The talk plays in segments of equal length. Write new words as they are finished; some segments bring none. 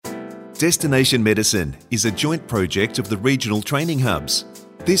Destination Medicine is a joint project of the regional training hubs.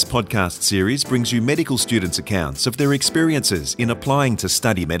 This podcast series brings you medical students' accounts of their experiences in applying to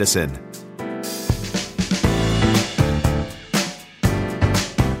study medicine.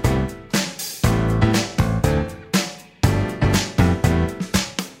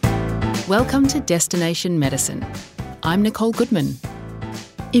 Welcome to Destination Medicine. I'm Nicole Goodman.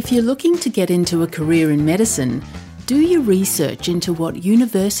 If you're looking to get into a career in medicine, do your research into what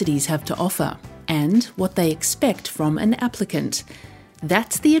universities have to offer and what they expect from an applicant.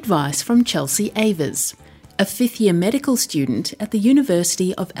 That's the advice from Chelsea Avers, a fifth-year medical student at the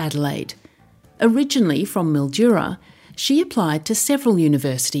University of Adelaide. Originally from Mildura, she applied to several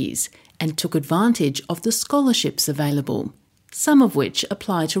universities and took advantage of the scholarships available, some of which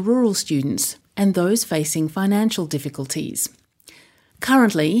apply to rural students and those facing financial difficulties.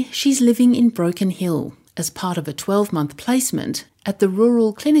 Currently, she's living in Broken Hill as part of a 12-month placement at the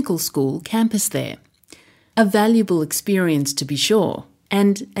Rural Clinical School campus there. A valuable experience to be sure,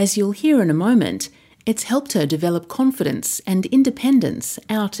 and as you'll hear in a moment, it's helped her develop confidence and independence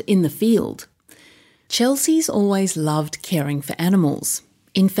out in the field. Chelsea's always loved caring for animals.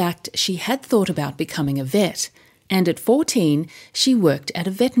 In fact, she had thought about becoming a vet, and at 14, she worked at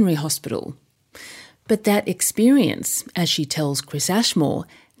a veterinary hospital. But that experience, as she tells Chris Ashmore,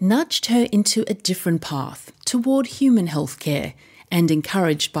 nudged her into a different path toward human healthcare and,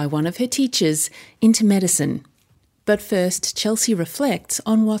 encouraged by one of her teachers, into medicine. But first, Chelsea reflects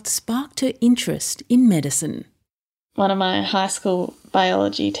on what sparked her interest in medicine. One of my high school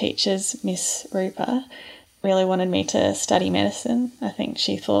biology teachers, Miss Rupa, really wanted me to study medicine. I think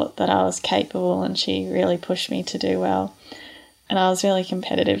she thought that I was capable and she really pushed me to do well. And I was really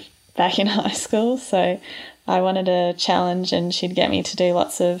competitive back in high school, so I wanted a challenge, and she'd get me to do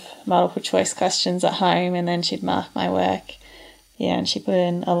lots of multiple choice questions at home and then she'd mark my work. Yeah, and she put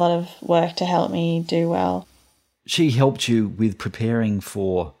in a lot of work to help me do well. She helped you with preparing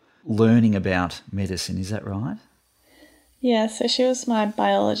for learning about medicine, is that right? Yeah, so she was my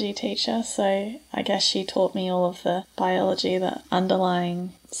biology teacher, so I guess she taught me all of the biology, the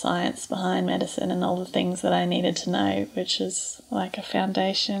underlying science behind medicine and all the things that I needed to know, which is like a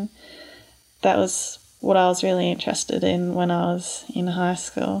foundation. That was what I was really interested in when I was in high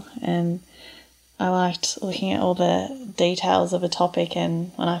school, and I liked looking at all the details of a topic,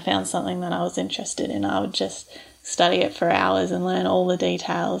 and when I found something that I was interested in, I would just study it for hours and learn all the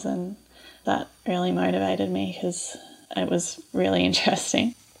details, and that really motivated me because it was really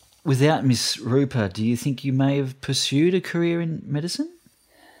interesting. Without Miss Rupa, do you think you may have pursued a career in medicine?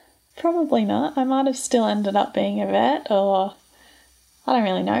 Probably not. I might have still ended up being a vet, or I don't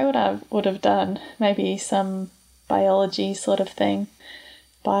really know what I would have done. Maybe some biology sort of thing.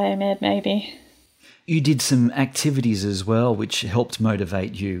 Biomed, maybe. You did some activities as well which helped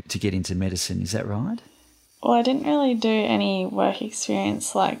motivate you to get into medicine, is that right? Well, I didn't really do any work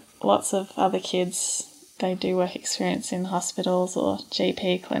experience like lots of other kids. They do work experience in hospitals or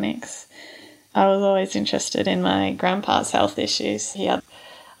GP clinics. I was always interested in my grandpa's health issues. He had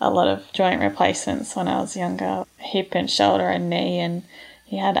a lot of joint replacements when I was younger, hip and shoulder and knee, and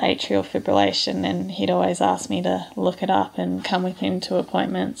he had atrial fibrillation, and he'd always ask me to look it up and come with him to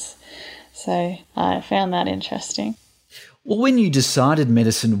appointments. So I found that interesting. Well, when you decided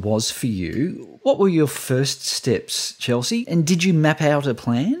medicine was for you, what were your first steps, Chelsea? And did you map out a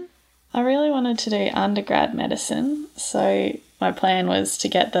plan? I really wanted to do undergrad medicine, so my plan was to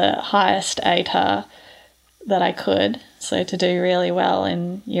get the highest ATAR that I could, so to do really well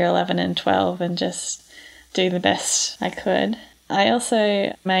in year 11 and 12 and just do the best I could. I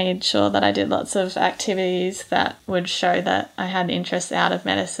also made sure that I did lots of activities that would show that I had interest out of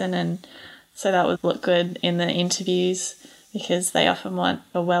medicine, and so that would look good in the interviews because they often want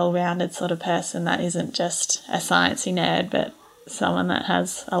a well-rounded sort of person that isn't just a sciencey nerd but someone that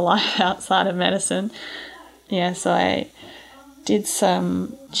has a life outside of medicine. Yeah, so I did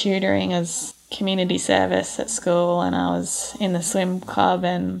some tutoring as community service at school, and I was in the swim club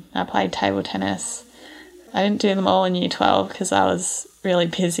and I played table tennis. I didn't do them all in year 12 because I was really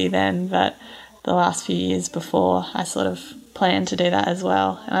busy then, but the last few years before I sort of planned to do that as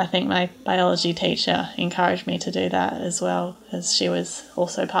well. And I think my biology teacher encouraged me to do that as well, as she was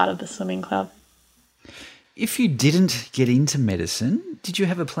also part of the swimming club. If you didn't get into medicine, did you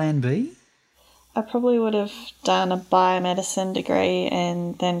have a plan B? I probably would have done a biomedicine degree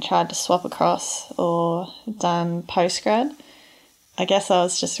and then tried to swap across, or done postgrad. I guess I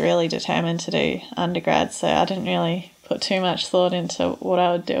was just really determined to do undergrad, so I didn't really put too much thought into what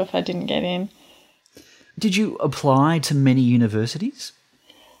I would do if I didn't get in. Did you apply to many universities?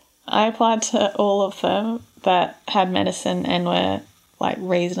 I applied to all of them that had medicine and were like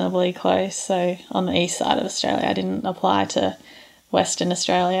reasonably close. So on the east side of Australia, I didn't apply to Western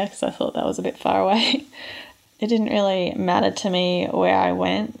Australia because I thought that was a bit far away. It didn't really matter to me where I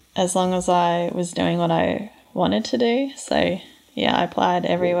went as long as I was doing what I wanted to do. So yeah, I applied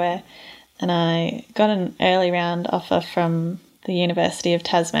everywhere and I got an early round offer from the University of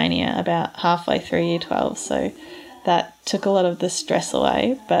Tasmania about halfway through Year 12. So that took a lot of the stress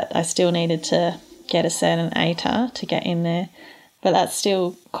away, but I still needed to get a certain ATAR to get in there. But that's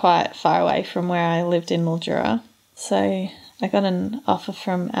still quite far away from where I lived in Mildura. So I got an offer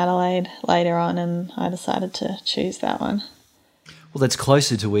from Adelaide later on and I decided to choose that one. Well, that's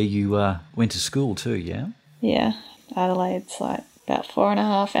closer to where you went to school too, yeah? Yeah, Adelaide's like about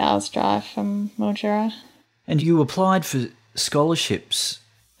 4.5 hours drive from Mildura. And you applied for scholarships.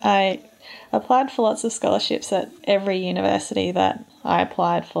 I applied for lots of scholarships at every university that I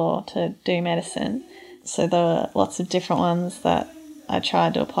applied for to do medicine. So there were lots of different ones that I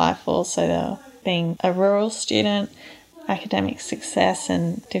tried to apply for. So there were being a rural student, academic success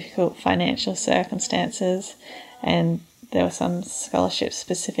and difficult financial circumstances. And there were some scholarships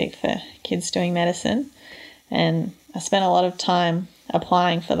specific for kids doing medicine. And I spent a lot of time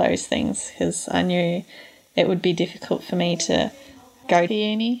applying for those things because I knew it would be difficult for me to go to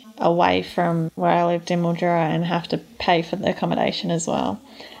uni away from where I lived in Mildura and have to pay for the accommodation as well.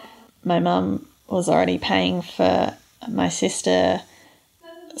 My mum was already paying for my sister,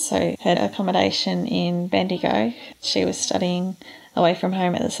 so her accommodation in Bendigo. She was studying away from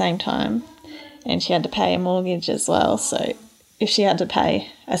home at the same time and she had to pay a mortgage as well. So if she had to pay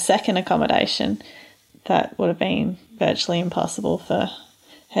a second accommodation, that would have been virtually impossible for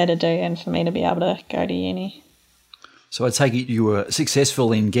her to do and for me to be able to go to uni. So I take it you were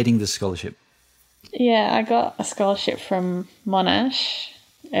successful in getting the scholarship? Yeah, I got a scholarship from Monash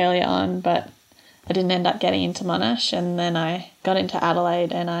earlier on, but I didn't end up getting into Monash, and then I got into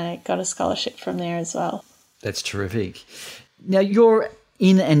Adelaide and I got a scholarship from there as well. That's terrific. Now, you're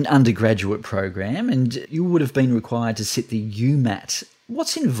in an undergraduate program and you would have been required to sit the UMAT.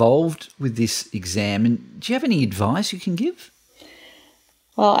 What's involved with this exam, and do you have any advice you can give?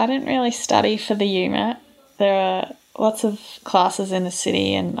 Well, I didn't really study for the UMAT. There are lots of classes in the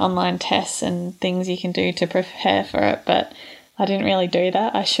city and online tests and things you can do to prepare for it, but I didn't really do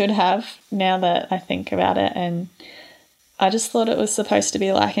that. I should have, now that I think about it, and I just thought it was supposed to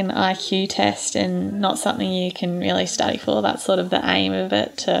be like an IQ test and not something you can really study for. That's sort of the aim of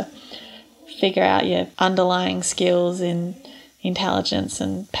it, to figure out your underlying skills in intelligence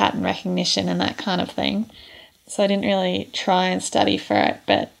and pattern recognition and that kind of thing. So I didn't really try and study for it,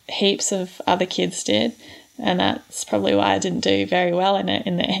 but heaps of other kids did, and that's probably why I didn't do very well in it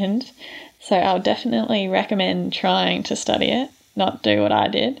in the end. So I would definitely recommend trying to study it, not do what I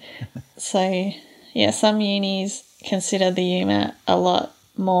did. So yeah, some unis consider the UMAT a lot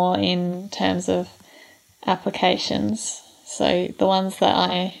more in terms of applications. So the ones that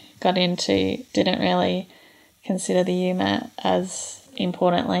I got into didn't really consider the UMAT as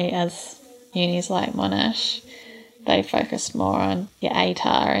importantly as unis like Monash. They focused more on your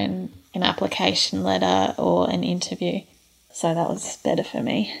ATAR and an application letter or an interview. So that was better for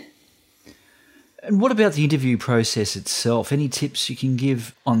me. And what about the interview process itself? Any tips you can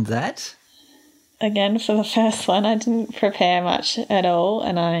give on that? Again, for the first one, I didn't prepare much at all,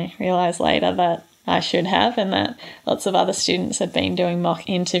 and I realised later that I should have, and that lots of other students had been doing mock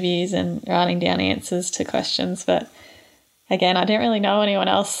interviews and writing down answers to questions. But again, I didn't really know anyone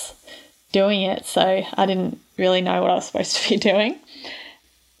else doing it, so I didn't really know what I was supposed to be doing.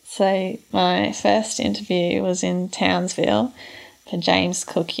 So my first interview was in Townsville for James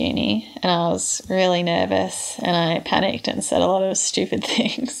Cook Uni, and I was really nervous and I panicked and said a lot of stupid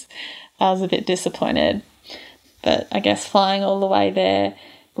things. I was a bit disappointed, but I guess flying all the way there,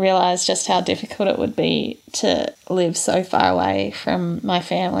 realised just how difficult it would be to live so far away from my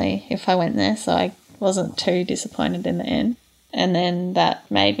family if I went there, so I wasn't too disappointed in the end. And then that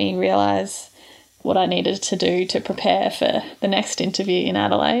made me realise what I needed to do to prepare for the next interview in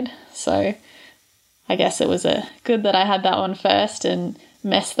Adelaide. So I guess it was good that I had that one first and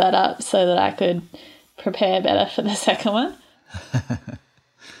messed that up so that I could prepare better for the second one.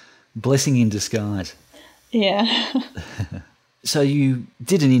 Blessing in disguise. Yeah. So you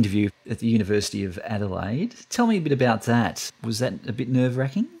did an interview at the University of Adelaide. Tell me a bit about that. Was that a bit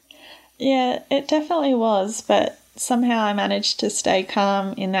nerve-wracking? Yeah, it definitely was, but somehow I managed to stay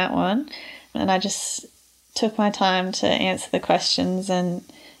calm in that one, and I just took my time to answer the questions and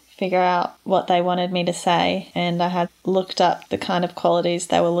figure out what they wanted me to say, and I had looked up the kind of qualities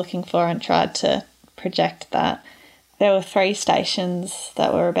they were looking for and tried to project that. there were 3 stations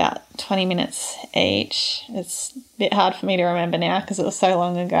that were about 20 minutes each. It's a bit hard for me to remember now because it was so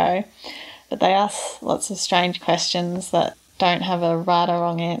long ago. But they ask lots of strange questions that don't have a right or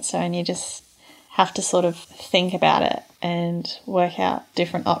wrong answer, and you just have to sort of think about it and work out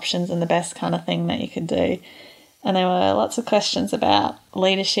different options and the best kind of thing that you could do. And there were lots of questions about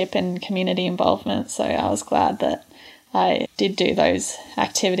leadership and community involvement, so I was glad that I did do those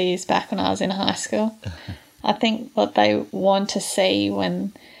activities back when I was in high school. I think what they want to see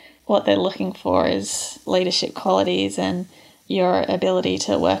when what they're looking for is leadership qualities and your ability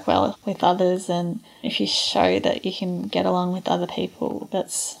to work well with others, and if you show that you can get along with other people,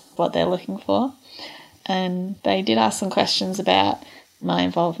 that's what they're looking for. And they did ask some questions about my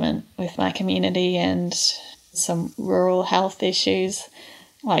involvement with my community and some rural health issues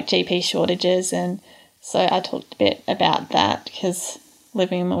like GP shortages, and so I talked a bit about that because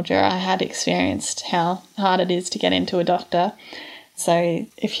living in Mildura I had experienced how hard it is to get into a doctor. So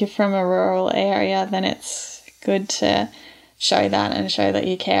if you're from a rural area, then it's good to show that and show that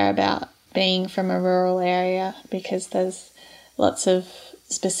you care about being from a rural area, because there's lots of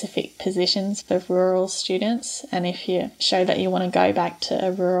specific positions for rural students, and if you show that you want to go back to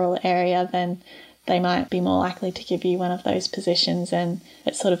a rural area, then they might be more likely to give you one of those positions, and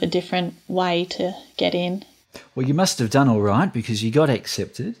it's sort of a different way to get in. Well, you must have done all right because you got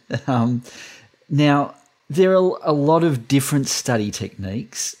accepted. Now, there are a lot of different study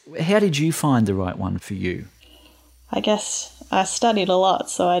techniques. How did you find the right one for you? I guess I studied a lot,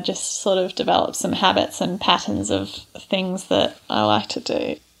 so I just sort of developed some habits and patterns of things that I like to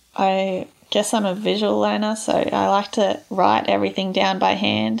do. I guess I'm a visual learner, so I like to write everything down by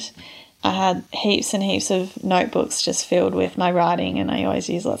hand. I had heaps and heaps of notebooks just filled with my writing, and I always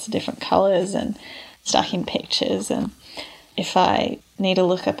use lots of different colours and stuck in pictures. And if I need to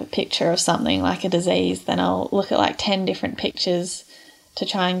look up a picture of something like a disease, then I'll look at like 10 different pictures to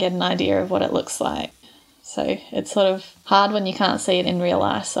try and get an idea of what it looks like. So it's sort of hard when you can't see it in real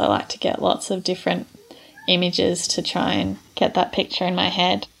life, so I like to get lots of different images to try and get that picture in my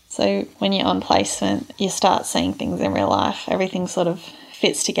head. So when you're on placement, you start seeing things in real life. Everything sort of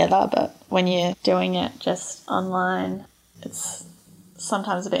fits together, but when you're doing it just online, it's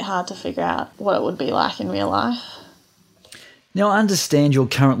sometimes a bit hard to figure out what it would be like in real life. Now, I understand you're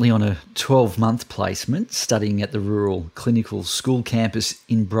currently on a 12-month placement studying at the Rural Clinical School campus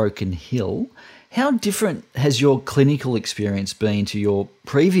in Broken Hill. How different has your clinical experience been to your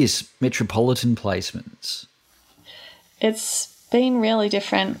previous metropolitan placements? It's been really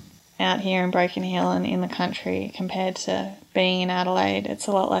different out here in Broken Hill and in the country compared to being in Adelaide. It's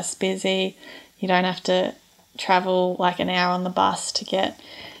a lot less busy. You don't have to travel like an hour on the bus to get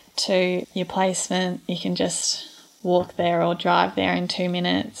to your placement. You can just walk there or drive there in 2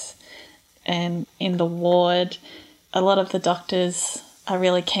 minutes. And in the ward, a lot of the doctors are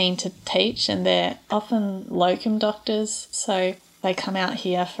really keen to teach, and they're often locum doctors, so they come out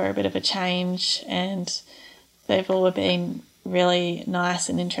here for a bit of a change, and they've all been really nice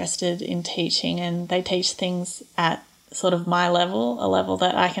and interested in teaching, and they teach things at sort of my level, a level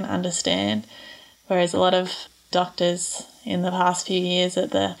that I can understand, whereas a lot of doctors in the past few years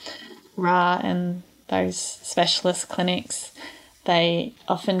at the RA and those specialist clinics, they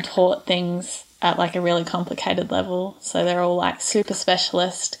often taught things at like a really complicated level. So they're all like super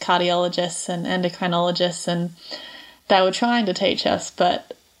specialist cardiologists and endocrinologists, and they were trying to teach us,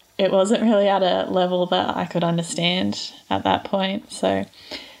 but it wasn't really at a level that I could understand at that point. So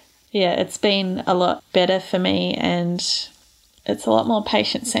yeah, it's been a lot better for me, and it's a lot more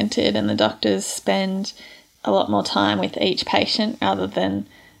patient-centred, and the doctors spend a lot more time with each patient rather than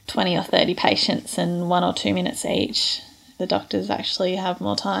 20 or 30 patients and 1 or 2 minutes each. The doctors actually have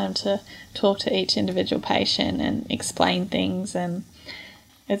more time to talk to each individual patient and explain things, and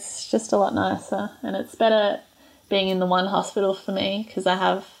it's just a lot nicer. And it's better being in the one hospital for me because I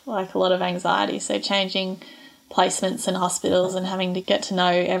have like a lot of anxiety, so changing placements and hospitals and having to get to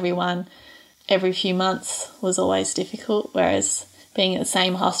know everyone every few months was always difficult, whereas being at the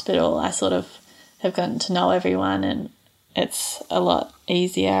same hospital I sort of have gotten to know everyone, and it's a lot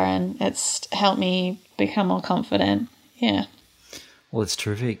easier, and it's helped me become more confident. Yeah. Well, it's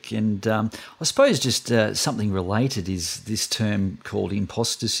terrific. And I suppose just something related is this term called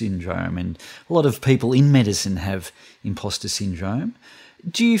imposter syndrome, and a lot of people in medicine have imposter syndrome.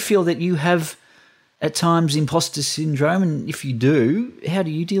 Do you feel that you have at times imposter syndrome, and if you do, how do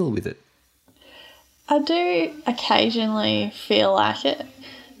you deal with it? I do occasionally feel like it.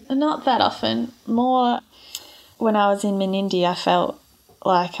 Not that often. More when I was in Menindee, I felt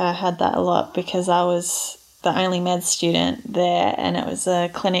like I had that a lot because I was the only med student there, and it was a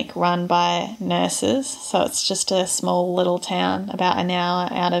clinic run by nurses. So it's just a small little town about an hour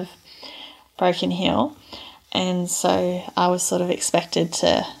out of Broken Hill. And so I was sort of expected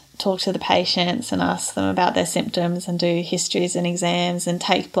to talk to the patients and ask them about their symptoms and do histories and exams and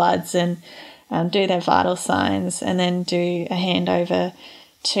take bloods and do their vital signs, and then do a handover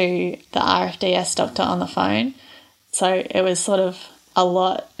to the RFDS doctor on the phone. So it was sort of a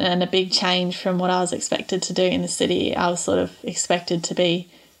lot and a big change from what I was expected to do in the city. I was sort of expected to be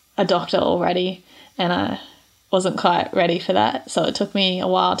a doctor already, and I wasn't quite ready for that. So it took me a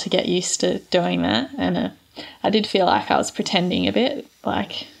while to get used to doing that. And I did feel like I was pretending a bit,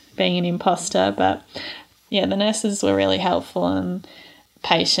 like being an imposter. But yeah, the nurses were really helpful and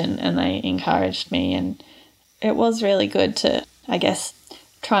patient, and they encouraged me. And it was really good to, I guess,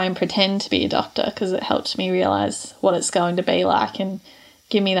 try and pretend to be a doctor, because it helped me realise what it's going to be like and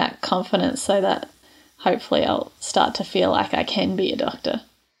give me that confidence so that hopefully I'll start to feel like I can be a doctor.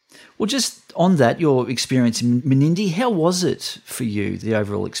 Well, just on that, your experience in Menindee, how was it for you, the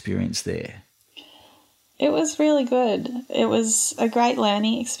overall experience there? It was really good. It was a great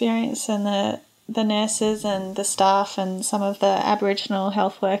learning experience, and the nurses and the staff and some of the Aboriginal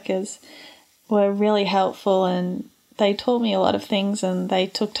health workers were really helpful, and they taught me a lot of things, and they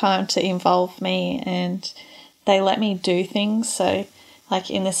took time to involve me, and they let me do things. So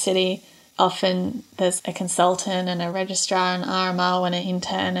like in the city, often there's a consultant and a registrar, an RMO and an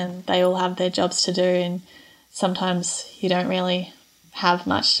intern, and they all have their jobs to do, and sometimes you don't really have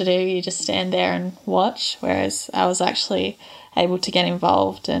much to do. You just stand there and watch, whereas I was actually able to get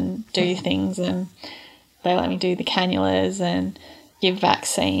involved and do things, and they let me do the cannulas and give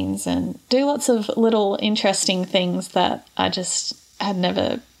vaccines and do lots of little interesting things that I just had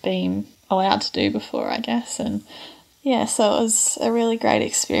never been allowed to do before, I guess. And yeah, so it was a really great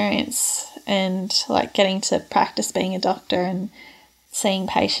experience, and like getting to practice being a doctor and seeing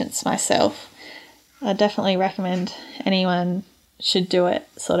patients myself. I definitely recommend anyone should do it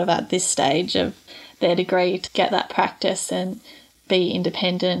sort of at this stage of their degree, to get that practice and be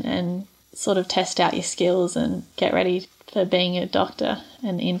independent and sort of test out your skills and get ready for being a doctor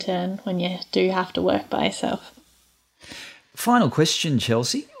and intern when you do have to work by yourself. Final question,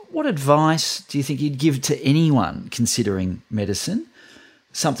 Chelsea. What advice do you think you'd give to anyone considering medicine,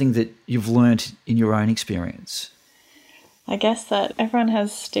 something that you've learnt in your own experience? I guess that everyone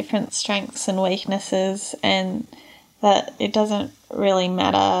has different strengths and weaknesses, and that it doesn't really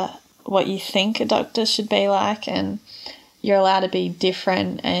matter what you think a doctor should be like, and you're allowed to be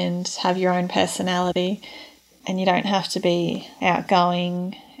different and have your own personality, and you don't have to be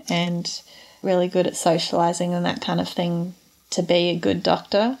outgoing and really good at socialising and that kind of thing to be a good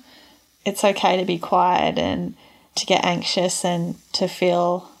doctor. It's okay to be quiet and to get anxious and to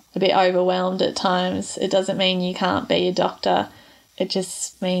feel a bit overwhelmed at times. It doesn't mean you can't be a doctor. It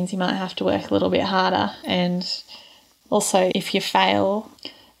just means you might have to work a little bit harder. And also, if you fail,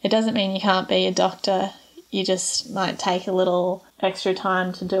 it doesn't mean you can't be a doctor. You just might take a little extra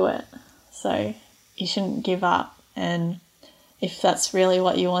time to do it. So you shouldn't give up. And if that's really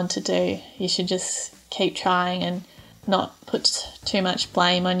what you want to do, you should just keep trying and not put too much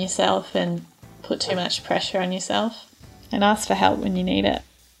blame on yourself and put too much pressure on yourself, and ask for help when you need it.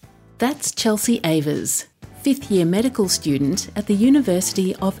 That's Chelsea Avers, fifth-year medical student at the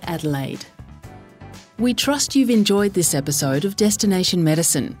University of Adelaide. We trust you've enjoyed this episode of Destination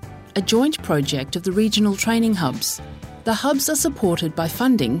Medicine, a joint project of the regional training hubs. The hubs are supported by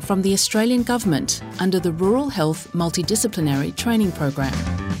funding from the Australian Government under the Rural Health Multidisciplinary Training Program.